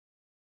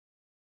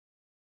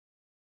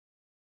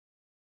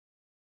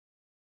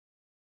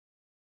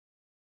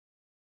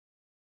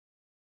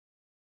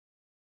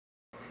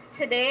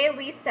Today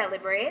we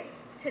celebrate,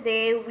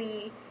 today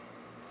we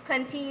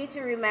continue to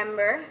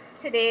remember,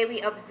 today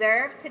we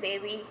observe, today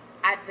we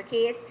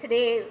advocate,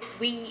 today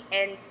we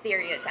end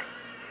stereotypes.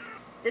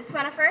 The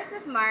 21st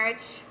of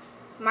March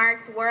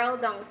marks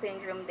World Down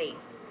Syndrome Day.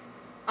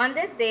 On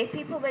this day,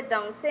 people with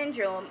Down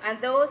syndrome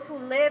and those who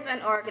live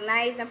and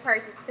organize and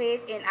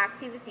participate in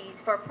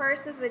activities for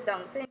persons with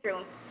Down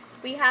syndrome,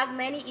 we have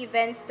many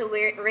events to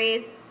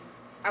raise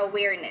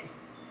awareness.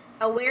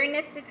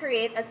 Awareness to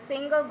create a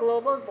single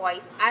global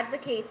voice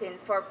advocating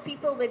for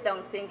people with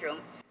Down syndrome,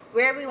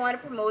 where we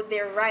want to promote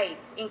their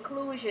rights,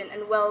 inclusion,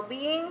 and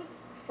well-being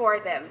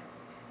for them.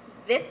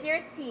 This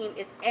year's theme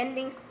is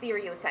Ending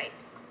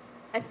Stereotypes.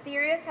 A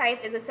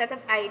stereotype is a set of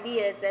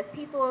ideas that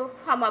people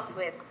come up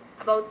with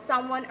about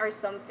someone or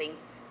something.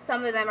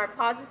 Some of them are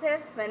positive,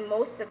 when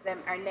most of them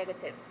are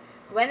negative.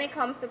 When it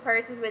comes to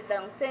persons with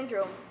Down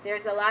syndrome,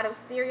 there's a lot of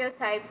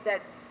stereotypes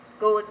that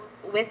goes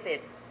with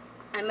it.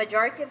 And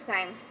majority of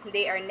time,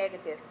 they are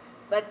negative.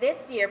 But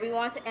this year, we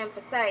want to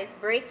emphasize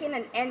breaking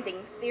and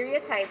ending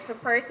stereotypes for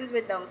persons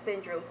with Down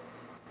syndrome.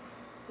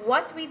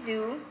 What we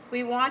do,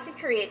 we want to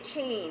create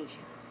change,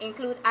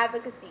 include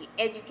advocacy,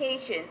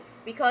 education,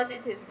 because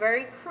it is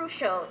very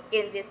crucial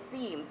in this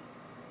theme.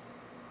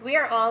 We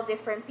are all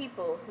different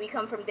people. We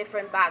come from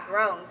different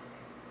backgrounds.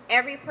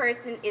 Every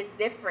person is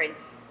different.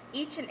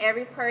 Each and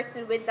every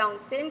person with Down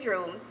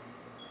syndrome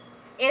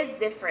is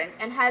different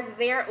and has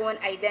their own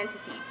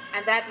identity,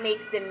 and that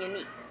makes them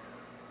unique.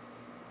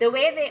 The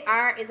way they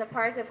are is a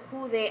part of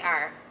who they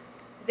are.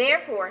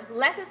 Therefore,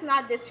 let us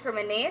not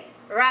discriminate,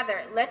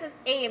 rather, let us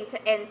aim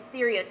to end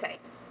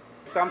stereotypes.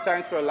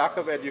 Sometimes for lack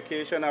of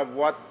education of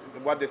what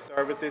the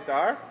services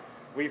are,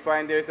 we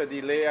find there's a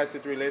delay as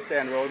it relates to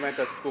enrollment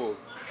at schools.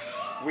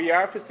 We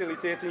are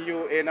facilitating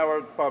you in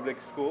our public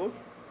schools.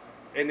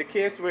 In the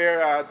case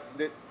where,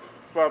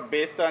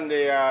 based on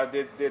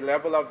the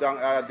level of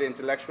the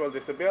intellectual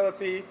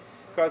disability,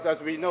 because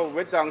as we know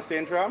with Down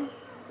syndrome,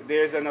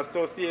 there's an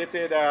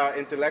associated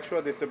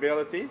intellectual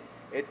disability.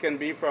 It can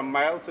be from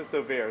mild to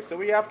severe. So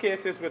we have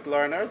cases with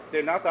learners,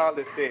 they're not all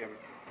the same.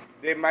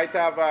 They might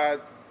have,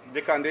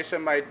 the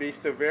condition might be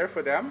severe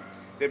for them.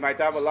 They might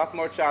have a lot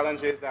more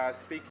challenges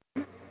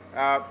speaking,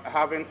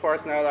 having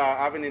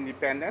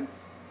independence.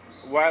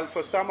 While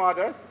for some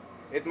others,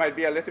 it might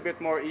be a little bit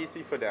more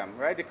easy for them,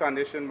 right? The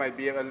condition might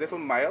be a little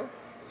mild.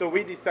 So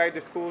we decide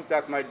the schools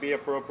that might be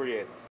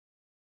appropriate.